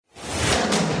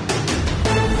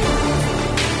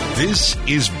This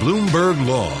is Bloomberg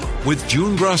Law with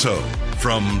June Grosso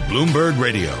from Bloomberg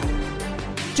Radio.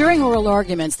 During oral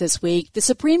arguments this week, the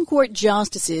Supreme Court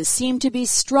justices seem to be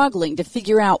struggling to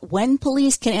figure out when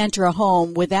police can enter a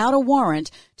home without a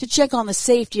warrant to check on the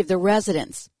safety of the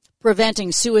residents.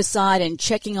 Preventing suicide and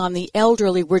checking on the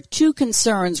elderly were two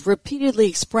concerns repeatedly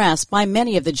expressed by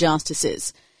many of the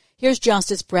justices. Here's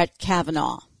Justice Brett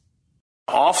Kavanaugh.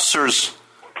 Officers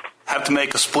have to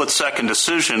make a split-second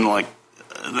decision, like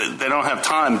they don't have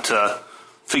time to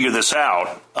figure this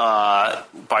out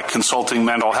by consulting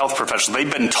mental health professionals.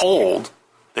 They've been told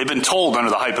under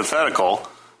the hypothetical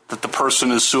that the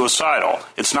person is suicidal.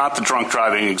 It's not the drunk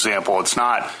driving example.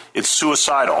 It's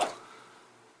suicidal.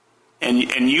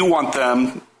 And you want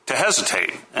them to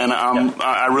hesitate. And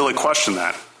I really question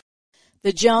that.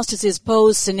 The justices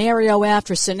posed scenario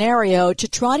after scenario to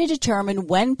try to determine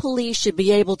when police should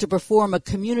be able to perform a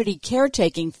community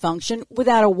caretaking function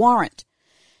without a warrant.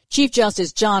 Chief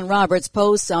Justice John Roberts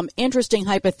posed some interesting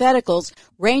hypotheticals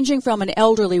ranging from an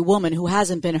elderly woman who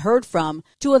hasn't been heard from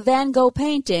to a Van Gogh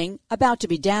painting about to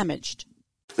be damaged.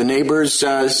 The neighbors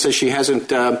say they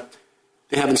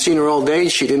haven't seen her all day.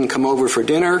 She didn't come over for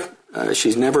dinner.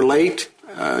 She's never late.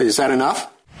 Is that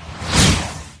enough?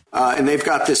 And they've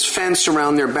got this fence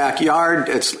around their backyard.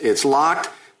 It's locked,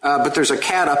 but there's a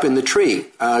cat up in the tree.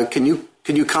 Can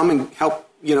you come and help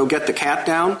get the cat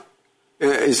down?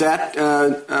 Is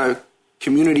that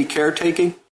community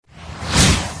caretaking?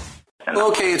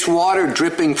 Okay, it's water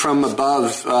dripping from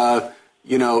above,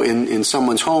 in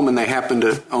someone's home, and they happen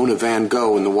to own a Van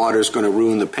Gogh, and the water's going to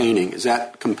ruin the painting. Is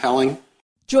that compelling?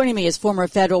 Joining me is former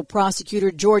federal prosecutor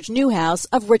George Newhouse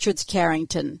of Richards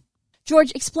Carrington.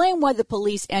 George, explain why the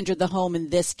police entered the home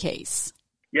in this case.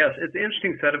 Yes, it's an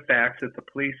interesting set of facts that the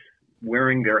police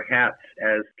wearing their hats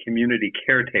as community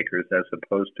caretakers as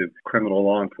opposed to criminal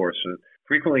law enforcement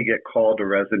frequently get called to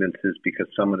residences because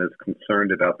someone is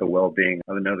concerned about the well-being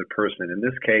of another person. In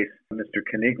this case, Mr.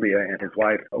 Caniglia and his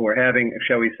wife were having,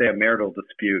 shall we say, a marital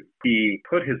dispute. He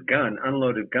put his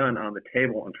unloaded gun on the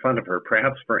table in front of her,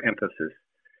 perhaps for emphasis,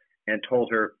 and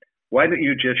told her, "Why don't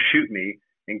you just shoot me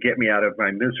and get me out of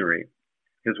my misery?"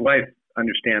 His wife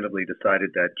understandably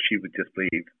decided that she would just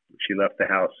leave. She left the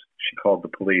house. She called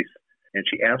the police. And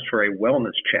she asked for a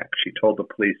wellness check. She told the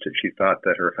police that she thought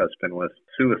that her husband was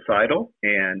suicidal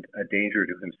and a danger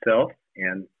to himself,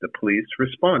 and the police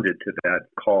responded to that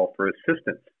call for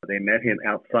assistance. They met him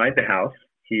outside the house.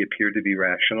 He appeared to be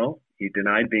rational. He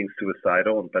denied being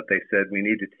suicidal, but they said, "We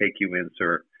need to take you in,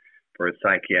 sir, for a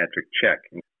psychiatric check."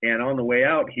 And on the way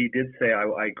out, he did say,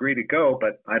 I agree to go,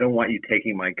 but I don't want you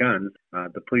taking my guns.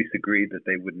 The police agreed that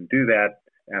they wouldn't do that.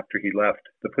 After he left,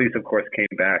 the police, of course, came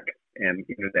back and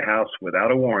entered the house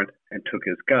without a warrant and took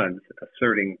his guns,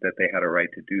 asserting that they had a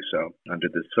right to do so under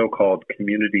the so-called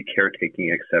community caretaking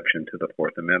exception to the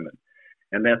Fourth Amendment.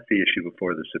 And that's the issue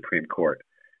before the Supreme Court.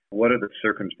 What are the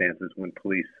circumstances when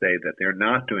police say that they're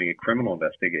not doing a criminal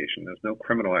investigation? There's no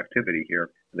criminal activity here.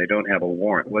 And they don't have a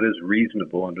warrant. What is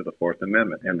reasonable under the Fourth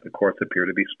Amendment? And the courts appear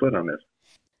to be split on this.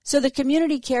 So the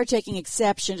community caretaking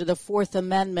exception to the Fourth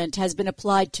Amendment has been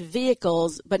applied to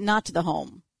vehicles, but not to the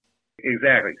home.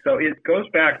 Exactly. So it goes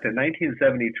back to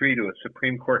 1973 to a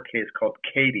Supreme Court case called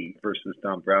Cady versus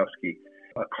Dombrowski.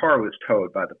 A car was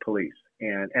towed by the police.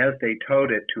 And as they towed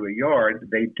it to a yard,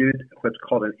 they did what's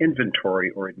called an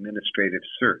inventory or administrative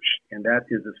search. And that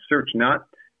is a search not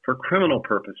for criminal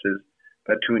purposes,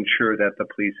 but to ensure that the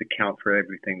police account for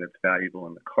everything that's valuable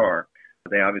in the car.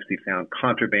 They obviously found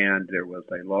contraband. There was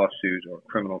a lawsuit or a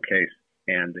criminal case.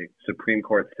 And the Supreme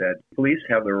Court said police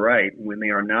have the right, when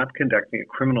they are not conducting a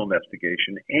criminal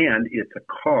investigation and it's a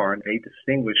car, and they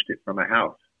distinguished it from a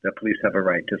house, that police have a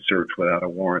right to search without a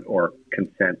warrant or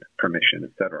consent, permission,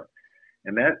 etc.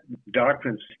 And that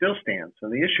doctrine still stands. So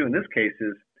the issue in this case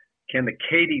is, can the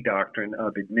Cady doctrine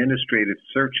of administrative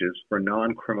searches for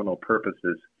non-criminal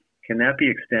purposes, can that be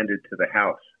extended to the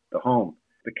house, the home?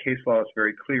 The case law is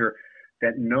very clear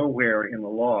that nowhere in the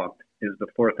law is the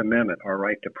Fourth Amendment, our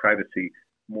right to privacy,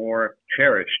 more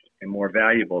cherished and more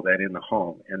valuable than in the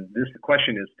home. And this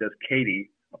question is, does Cady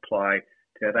apply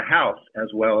to the house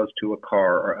as well as to a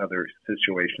car or other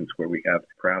situations where we have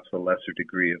perhaps a lesser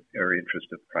degree of or interest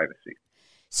of privacy?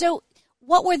 So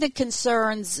what were the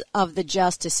concerns of the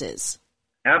justices?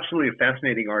 Absolutely a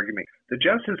fascinating argument. The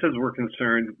justices were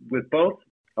concerned with both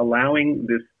allowing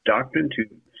this doctrine to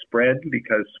spread,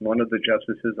 because one of the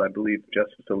justices, I believe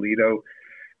Justice Alito,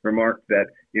 remarked that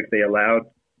if they allowed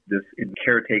this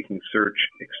caretaking search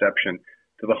exception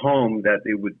to the home, that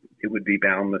it would be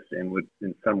boundless and would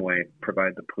in some way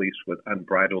provide the police with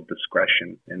unbridled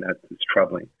discretion, and that is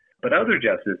troubling. But other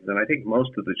justices, and I think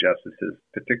most of the justices,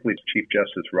 particularly Chief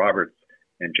Justice Roberts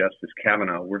and Justice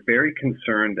Kavanaugh, were very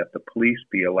concerned that the police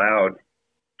be allowed,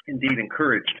 indeed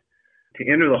encouraged, to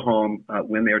enter the home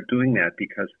when they're doing that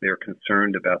because they're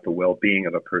concerned about the well-being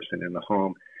of a person in the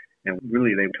home. And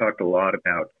really, they've talked a lot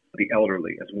about the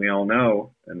elderly. As we all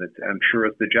know, and I'm sure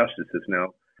as the justices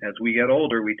know, as we get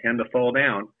older, we tend to fall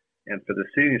down. And for the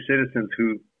senior citizens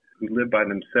who live by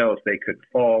themselves, they could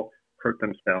fall, hurt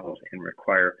themselves, and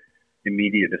require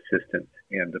immediate assistance.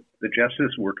 And the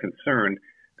justices were concerned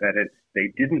that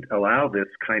they didn't allow this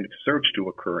kind of search to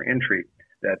occur, entry,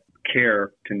 that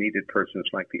care to needed persons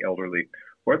like the elderly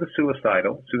or the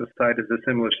suicidal. Suicide is a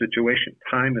similar situation.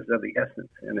 Time is of the essence,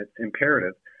 and it's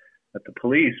imperative that the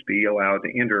police be allowed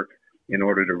to enter in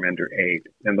order to render aid.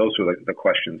 And those were the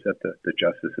questions that the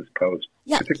justices posed,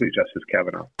 particularly Justice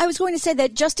Kavanaugh. I was going to say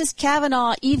that Justice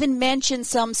Kavanaugh even mentioned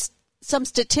some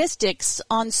statistics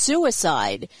on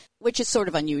suicide, which is sort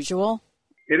of unusual.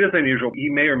 It is unusual. He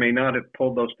may or may not have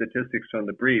pulled those statistics from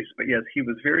the briefs, but yes, he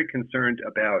was very concerned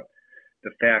about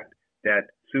the fact that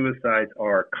suicides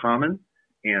are common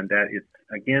and that it's,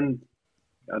 again,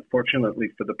 unfortunately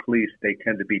for the police, they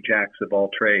tend to be jacks of all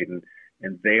trade,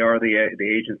 and they are the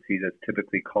agency that's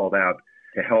typically called out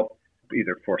to help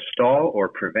either forestall or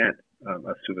prevent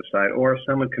a suicide, or if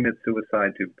someone commits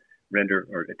suicide to render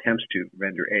or attempts to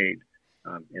render aid.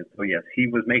 And so, yes, he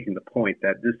was making the point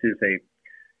that this is a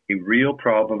real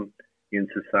problem in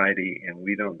society, and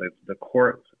the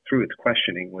court, through its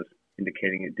questioning, was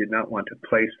indicating it did not want to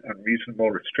place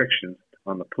unreasonable restrictions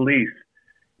on the police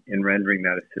in rendering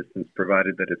that assistance,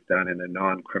 provided that it's done in a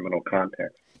non-criminal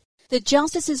context. The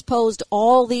justices posed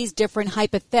all these different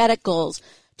hypotheticals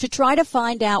to try to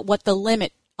find out what the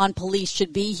limit on police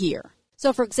should be here.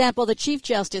 So, for example, the Chief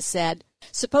Justice said,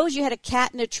 suppose you had a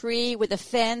cat in a tree with a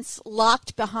fence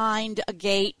locked behind a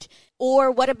gate,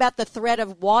 or what about the threat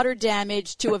of water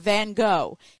damage to a Van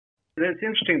Gogh? And it's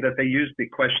interesting that they used the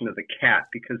question of the cat,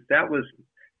 because that was,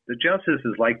 the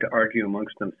justices like to argue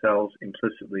amongst themselves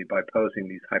implicitly by posing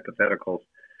these hypotheticals.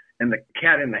 And the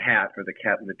cat in the hat, or the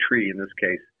cat in the tree in this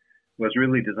case, was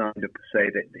really designed to say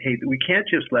that, hey, we can't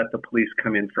just let the police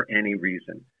come in for any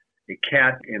reason. A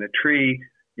cat in a tree,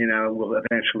 will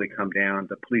eventually come down.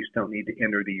 The police don't need to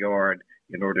enter the yard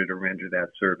in order to render that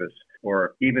service,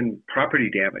 or even property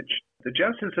damage. The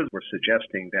justices were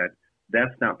suggesting that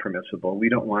that's not permissible. We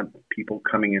don't want people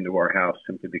coming into our house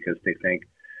simply because they think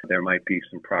there might be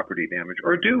some property damage.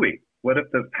 Or do we? What if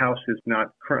the house is not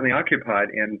currently occupied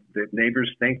and the neighbors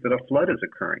think that a flood is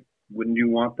occurring? Wouldn't you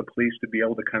want the police to be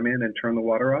able to come in and turn the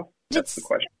water off? That's the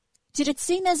question. Did it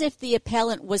seem as if the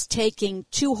appellant was taking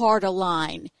too hard a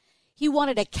line? He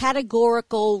wanted a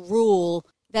categorical rule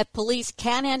that police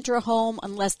can enter a home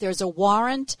unless there's a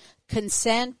warrant,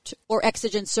 consent, or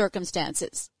exigent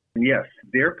circumstances. Yes,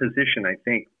 their position, I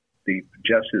think, the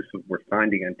justices were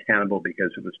finding untenable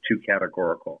because it was too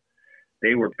categorical.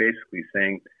 They were basically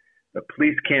saying the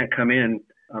police can't come in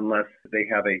unless they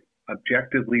have a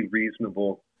objectively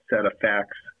reasonable set of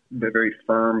facts, a very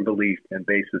firm belief and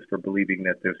basis for believing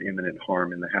that there's imminent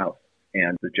harm in the house.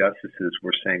 And the justices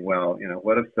were saying, well,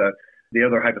 what if the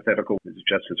other hypothetical is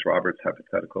Justice Roberts'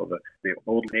 hypothetical, the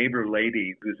old neighbor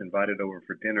lady who's invited over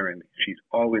for dinner, and she's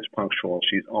always punctual,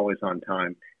 she's always on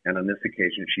time, and on this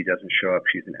occasion she doesn't show up,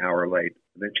 she's an hour late.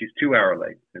 Then she's 2 hours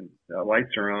late, and the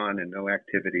lights are on and no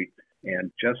activity.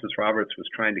 And Justice Roberts was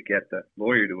trying to get the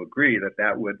lawyer to agree that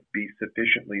that would be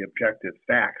sufficiently objective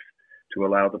facts to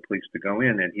allow the police to go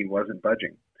in, and he wasn't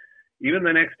budging. Even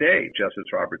the next day,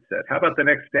 Justice Roberts said, how about the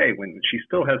next day when she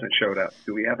still hasn't showed up?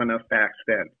 Do we have enough facts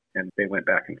then? And they went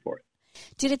back and forth.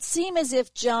 Did it seem as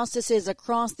if justices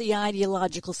across the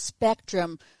ideological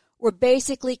spectrum were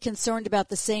basically concerned about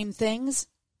the same things?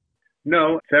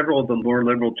 No, several of the more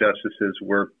liberal justices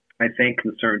were, I think,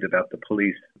 concerned about the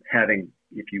police having,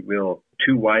 if you will,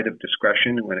 too wide of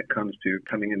discretion when it comes to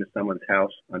coming into someone's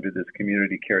house under this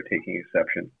community caretaking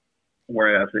exception.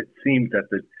 Whereas it seemed that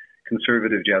the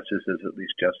conservative justices, at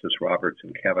least Justice Roberts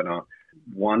and Kavanaugh,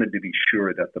 wanted to be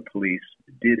sure that the police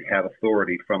did have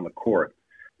authority from the court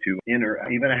to enter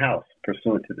even a house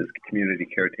pursuant to this community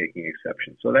caretaking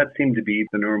exception. So that seemed to be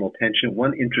the normal tension.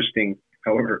 One interesting,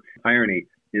 however, irony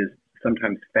is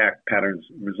sometimes fact patterns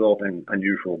result in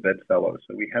unusual bedfellows.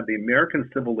 So we have the American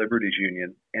Civil Liberties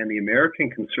Union and the American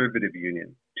Conservative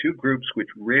Union, two groups which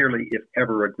rarely, if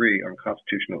ever, agree on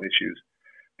constitutional issues.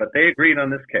 But they agreed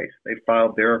on this case. They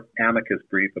filed their amicus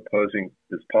brief opposing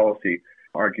this policy,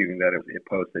 arguing that it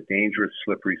posed a dangerous,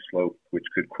 slippery slope which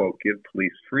could, quote, give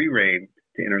police free rein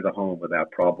to enter the home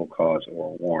without probable cause or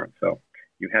a warrant. So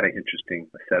you had an interesting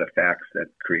set of facts that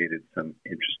created some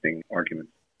interesting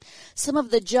arguments. Some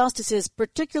of the justices,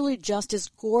 particularly Justice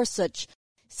Gorsuch,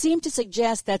 seem to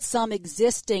suggest that some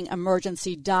existing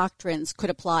emergency doctrines could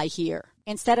apply here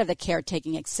instead of the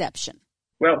caretaking exception.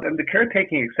 Well, the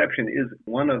caretaking exception is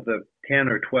one of the 10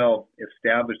 or 12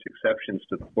 established exceptions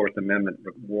to the Fourth Amendment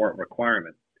warrant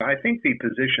requirement. I think the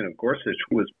position of Gorsuch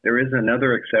was there is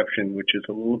another exception which is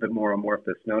a little bit more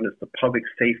amorphous, known as the public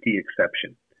safety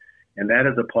exception. And that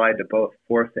is applied to both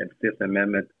Fourth and Fifth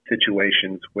Amendment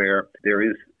situations where there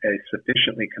is a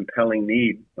sufficiently compelling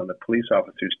need on the police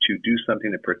officers to do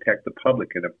something to protect the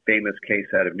public. In a famous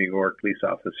case out of New York, police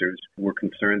officers were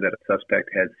concerned that a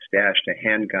suspect had stashed a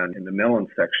handgun in the melon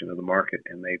section of the market,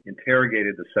 and they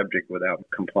interrogated the subject without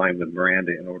complying with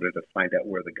Miranda in order to find out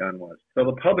where the gun was. So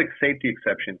the public safety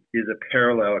exception is a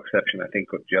parallel exception, I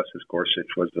think what Justice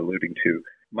Gorsuch was alluding to,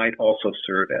 might also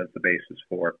serve as the basis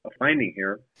for a finding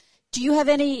here. Do you have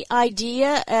any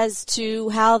idea as to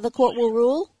how the court will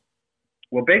rule?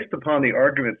 Well, based upon the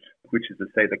arguments, which is to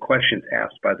say the questions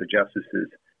asked by the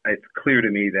justices, it's clear to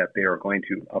me that they are going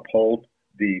to uphold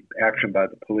the action by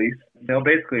the police. They'll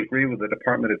basically agree with the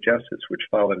Department of Justice, which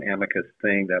filed an amicus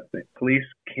saying that the police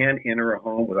can enter a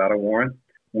home without a warrant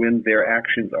when their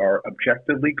actions are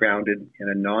objectively grounded in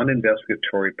a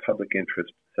non-investigatory public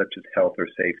interest such as health or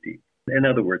safety. In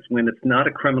other words, when it's not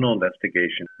a criminal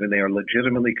investigation, when they are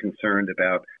legitimately concerned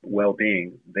about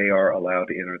well-being, they are allowed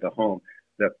to enter the home.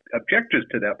 The objectors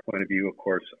to that point of view, of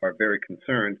course, are very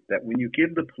concerned that when you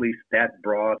give the police that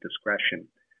broad discretion,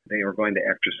 they are going to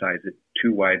exercise it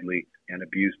too widely and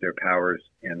abuse their powers.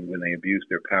 And when they abuse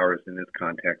their powers in this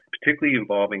context, particularly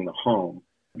involving the home,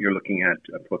 you're looking at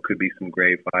what could be some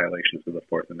grave violations of the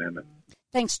Fourth Amendment.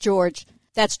 Thanks, George.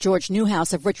 That's George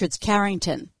Newhouse of Richards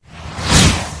Carrington.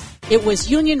 It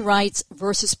was union rights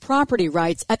versus property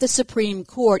rights at the Supreme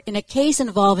Court in a case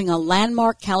involving a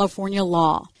landmark California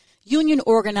law. Union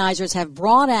organizers have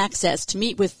broad access to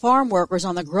meet with farm workers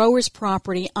on the grower's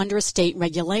property under a state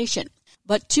regulation.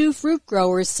 But two fruit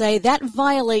growers say that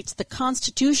violates the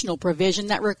constitutional provision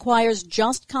that requires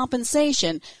just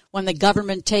compensation when the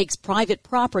government takes private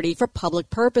property for public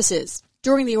purposes.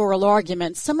 During the oral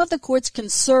argument, some of the court's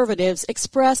conservatives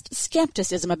expressed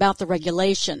skepticism about the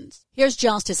regulations. Here's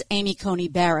Justice Amy Coney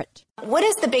Barrett. What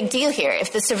is the big deal here?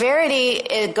 If the severity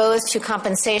goes to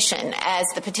compensation, as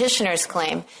the petitioners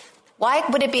claim, why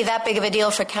would it be that big of a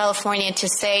deal for California to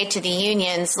say to the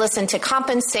unions, listen, to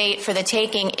compensate for the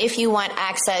taking, if you want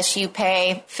access, you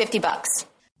pay $50?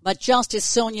 But Justice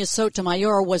Sonia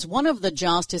Sotomayor was one of the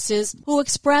justices who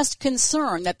expressed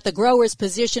concern that the growers'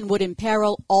 position would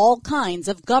imperil all kinds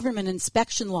of government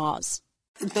inspection laws.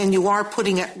 Then you are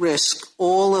putting at risk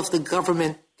all of the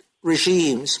government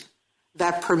regimes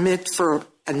that permit for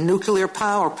nuclear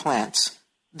power plants.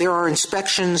 There are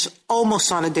inspections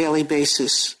almost on a daily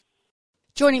basis.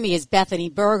 Joining me is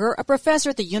Bethany Berger, a professor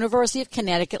at the University of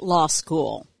Connecticut Law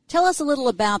School. Tell us a little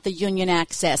about the union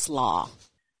access law.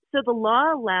 So the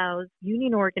law allows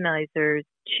union organizers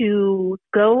to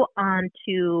go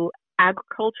onto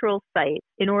agricultural sites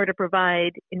in order to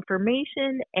provide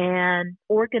information and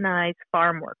organize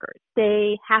farm workers.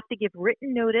 They have to give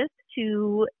written notice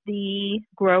to the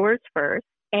growers first,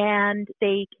 and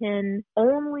they can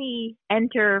only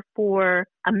enter for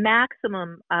a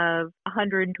maximum of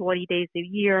 120 days a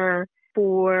year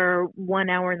for 1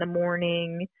 hour in the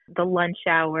morning, the lunch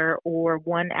hour, or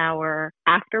 1 hour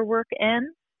after work ends.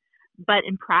 But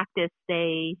in practice,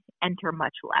 they enter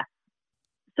much less.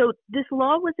 So this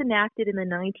law was enacted in the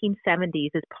 1970s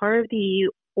as part of the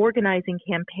organizing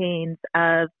campaigns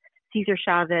of Cesar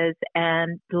Chavez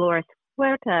and Dolores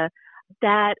Huerta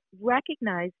that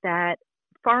recognized that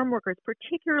farm workers,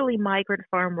 particularly migrant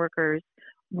farm workers,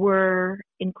 were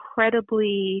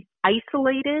incredibly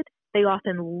isolated. They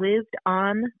often lived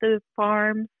on the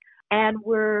farms and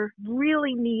were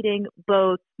really needing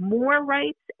both more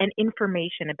rights and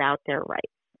information about their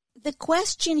rights. The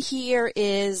question here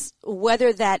is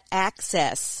whether that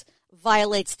access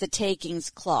violates the takings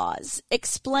clause.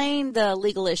 Explain the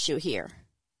legal issue here.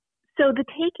 So the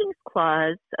takings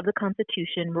clause of the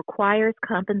Constitution requires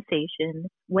compensation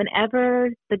whenever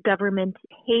the government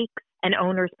takes an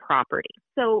owner's property.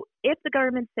 So if the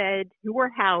government said your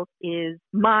house is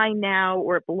mine now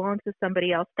or it belongs to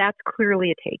somebody else, that's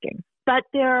clearly a taking. But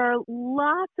there are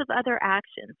lots of other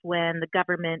actions when the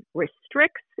government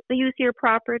restricts the use of your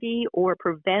property or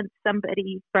prevents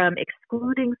somebody from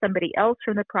excluding somebody else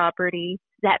from the property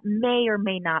that may or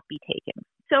may not be taken.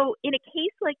 So in a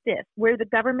case like this, where the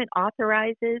government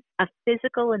authorizes a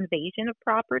physical invasion of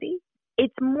property,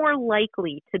 it's more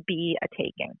likely to be a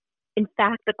taking. In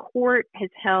fact, the court has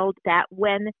held that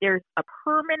when there's a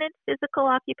permanent physical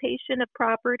occupation of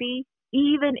property,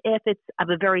 even if it's of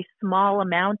a very small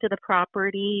amount of the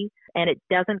property and it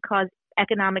doesn't cause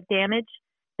economic damage,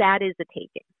 that is a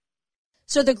taking.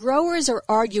 So the growers are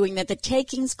arguing that the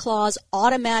takings clause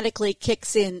automatically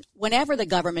kicks in whenever the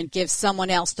government gives someone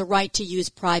else the right to use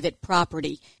private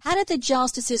property. How did the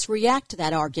justices react to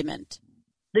that argument?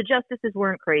 The justices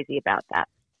weren't crazy about that.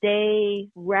 They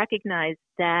recognized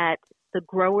that the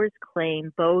growers'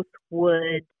 claim both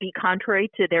would be contrary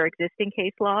to their existing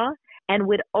case law and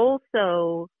would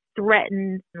also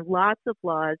threaten lots of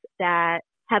laws that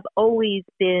have always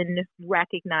been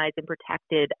recognized and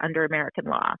protected under American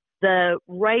law. The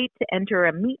right to enter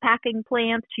a meatpacking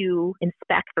plant to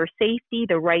inspect for safety,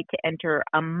 the right to enter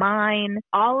a mine,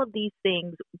 all of these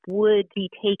things would be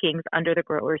takings under the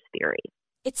growers' theory.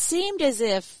 It seemed as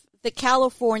if the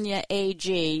California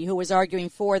AG, who was arguing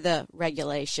for the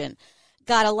regulation,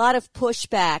 got a lot of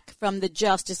pushback from the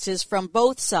justices from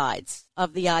both sides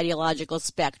of the ideological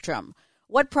spectrum.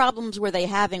 What problems were they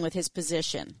having with his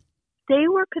position? They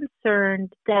were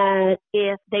concerned that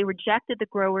if they rejected the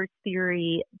growers'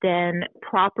 theory, then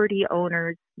property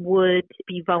owners would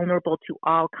be vulnerable to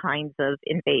all kinds of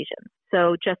invasions.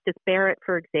 So Justice Barrett,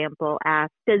 for example,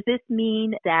 asked, does this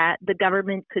mean that the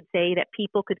government could say that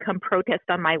people could come protest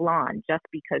on my lawn just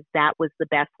because that was the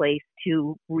best place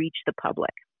to reach the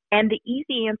public? And the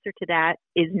easy answer to that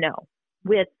is no.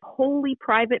 With wholly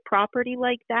private property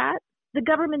like that, the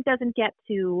government doesn't get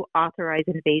to authorize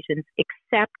invasions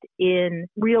except in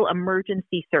real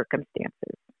emergency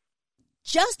circumstances.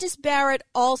 Justice Barrett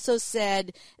also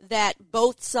said that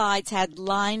both sides had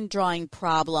line-drawing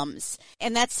problems,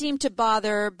 and that seemed to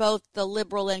bother both the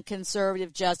liberal and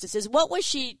conservative justices. What was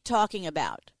she talking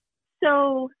about?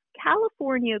 So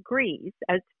California agrees,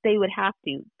 as they would have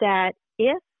to, that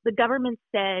if the government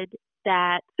said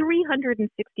that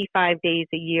 365 days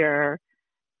a year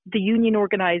the union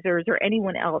organizers or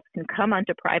anyone else can come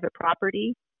onto private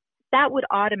property, that would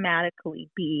automatically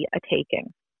be a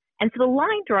taking. And so the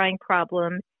line drawing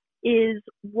problem is,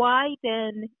 why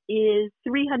then is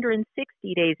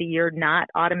 360 days a year not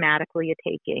automatically a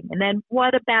taking? And then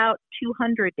what about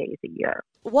 200 days a year?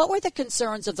 What were the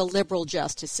concerns of the liberal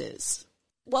justices?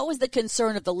 What was the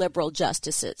concern of the liberal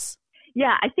justices?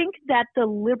 Yeah, I think that the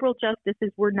liberal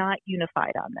justices were not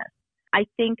unified on this. I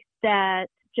think that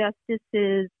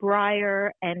Justices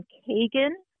Breyer and Kagan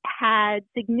had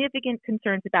significant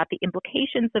concerns about the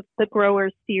implications of the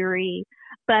growers' theory,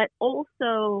 but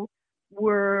also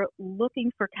were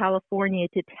looking for California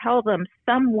to tell them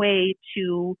some way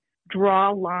to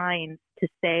draw lines to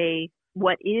say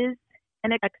what is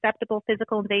an acceptable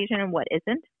physical invasion and what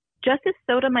isn't. Justice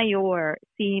Sotomayor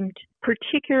seemed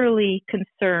particularly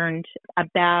concerned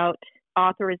about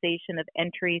authorization of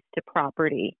entries to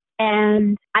property.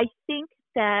 And I think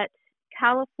that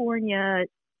California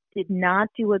did not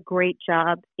do a great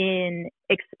job in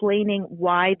explaining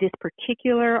why this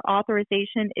particular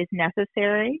authorization is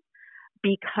necessary,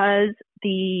 because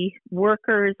the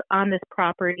workers on this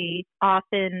property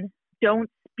often don't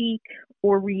speak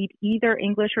or read either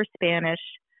English or Spanish.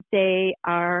 They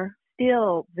are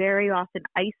still very often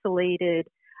isolated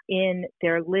in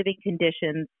their living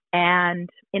conditions. And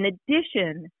in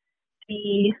addition,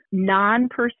 the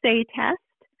non-per se test,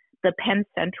 the Penn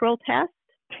Central test,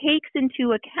 takes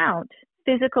into account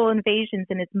physical invasions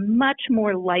and is much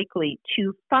more likely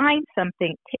to find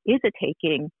something is a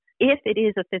taking if it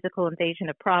is a physical invasion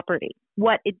of property.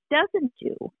 What it doesn't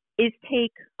do is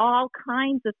take all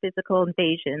kinds of physical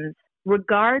invasions,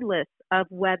 regardless of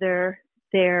whether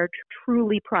they're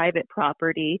truly private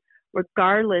property,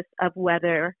 regardless of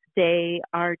whether they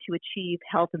are to achieve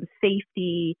health and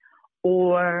safety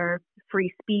or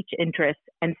free speech interests,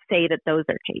 and say that those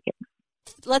are takings.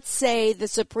 Let's say the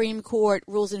Supreme Court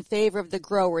rules in favor of the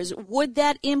growers. Would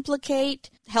that implicate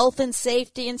health and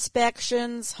safety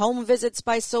inspections, home visits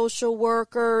by social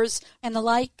workers, and the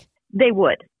like? They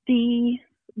would. The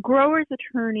growers'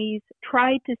 attorneys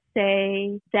tried to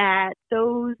say that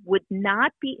those would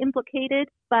not be implicated,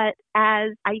 but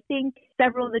as I think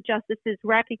several of the justices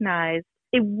recognized,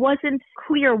 it wasn't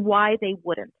clear why they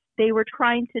wouldn't. They were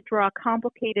trying to draw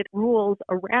complicated rules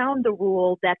around the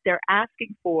rule that they're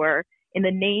asking for in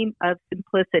the name of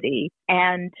simplicity,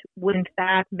 and would in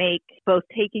fact make both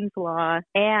takings law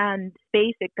and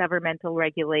basic governmental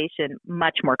regulation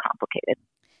much more complicated.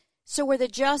 So were the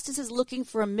justices looking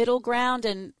for a middle ground,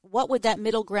 and what would that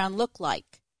middle ground look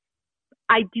like?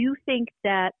 I do think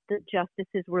that the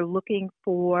justices were looking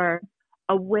for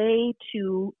a way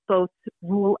to both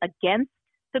rule against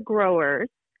the growers,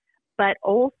 but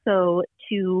also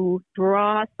to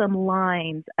draw some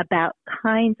lines about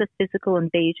kinds of physical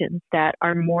invasions that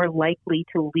are more likely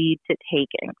to lead to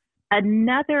taking.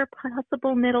 Another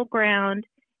possible middle ground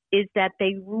is that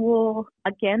they rule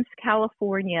against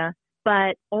California,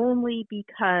 but only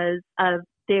because of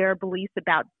their beliefs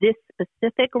about this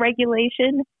specific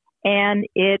regulation and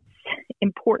its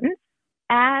importance.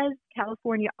 As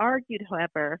California argued,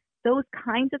 however, those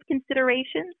kinds of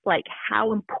considerations, like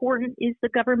how important is the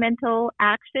governmental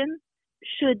action,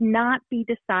 should not be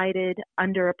decided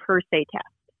under a per se test.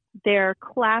 They're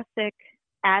classic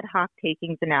ad hoc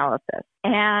takings analysis.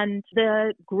 And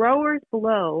the growers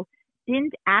below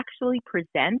didn't actually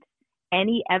present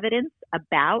any evidence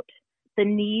about the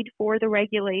need for the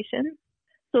regulation.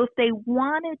 So if they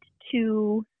wanted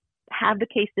to have the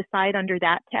case decide under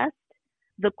that test,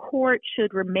 the court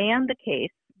should remand the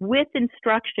case with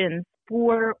instructions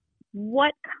for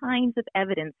what kinds of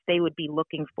evidence they would be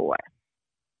looking for.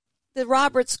 The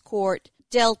Roberts Court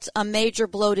dealt a major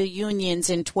blow to unions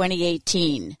in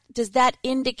 2018. Does that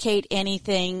indicate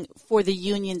anything for the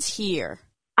unions here?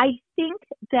 I think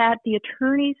that the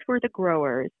attorneys for the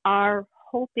growers are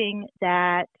hoping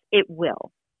that it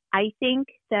will. I think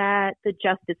that the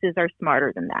justices are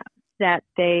smarter than that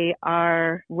they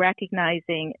are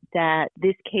recognizing that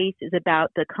this case is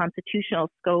about the constitutional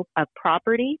scope of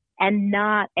property and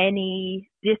not any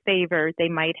disfavor they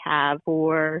might have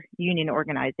for union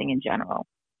organizing in general.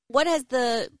 What has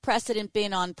the precedent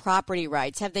been on property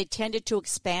rights? Have they tended to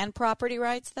expand property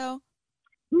rights, though?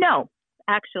 No,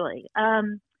 actually.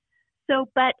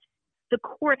 But the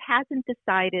court hasn't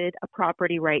decided a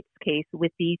property rights case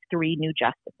with these three new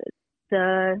justices.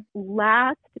 The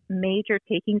last major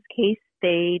takings case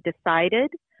they decided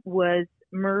was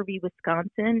Murr v.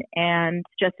 Wisconsin, and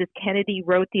Justice Kennedy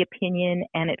wrote the opinion,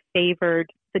 and it favored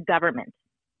the government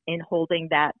in holding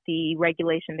that the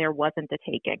regulation there wasn't a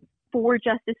taking. 4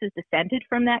 justices dissented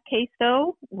from that case,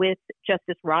 though, with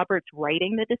Justice Roberts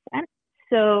writing the dissent.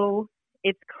 So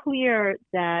it's clear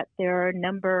that there are a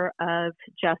number of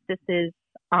justices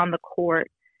on the court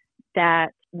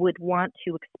that would want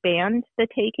to expand the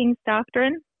takings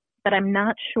doctrine, but I'm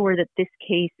not sure that this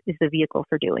case is the vehicle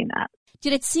for doing that.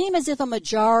 Did it seem as if a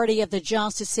majority of the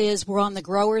justices were on the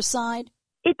growers' side?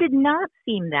 It did not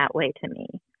seem that way to me.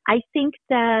 I think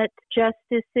that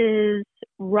Justices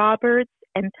Roberts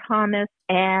and Thomas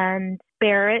and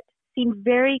Barrett seemed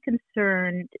very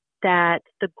concerned that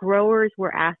the growers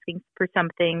were asking for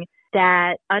something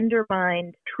that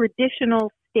undermined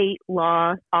traditional state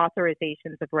law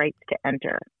authorizations of rights to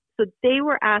enter. So they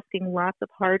were asking lots of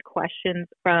hard questions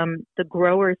from the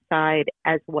growers' side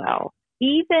as well.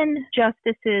 Even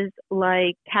justices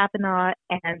like Kavanaugh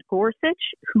and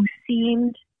Gorsuch, who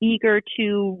seemed eager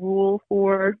to rule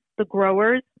for the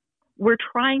growers, were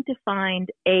trying to find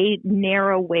a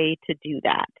narrow way to do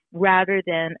that rather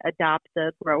than adopt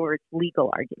the growers'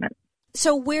 legal argument.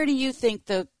 So where do you think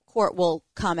the court will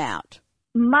come out?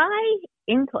 My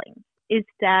inkling is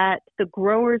that the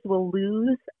growers will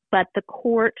lose, but the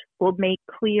court will make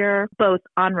clear, both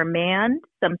on remand,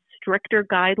 some stricter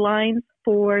guidelines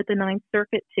for the Ninth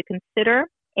Circuit to consider,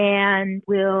 and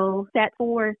will set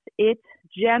forth its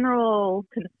general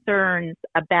concerns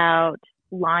about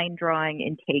line drawing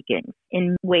and takings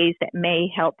in ways that may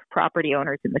help property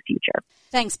owners in the future.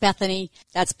 Thanks, Bethany.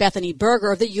 That's Bethany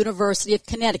Berger of the University of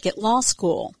Connecticut Law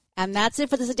School. And that's it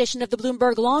for this edition of the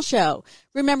Bloomberg Law Show.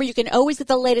 Remember, you can always get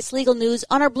the latest legal news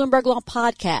on our Bloomberg Law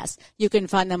podcast. You can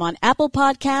find them on Apple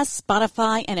Podcasts,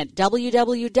 Spotify, and at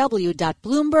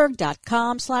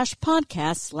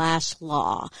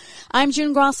www.bloomberg.com/podcast/law. I'm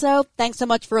June Grosso. Thanks so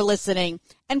much for listening.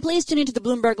 And please tune into the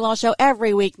Bloomberg Law Show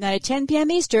every weeknight at 10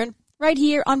 p.m. Eastern, right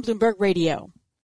here on Bloomberg Radio.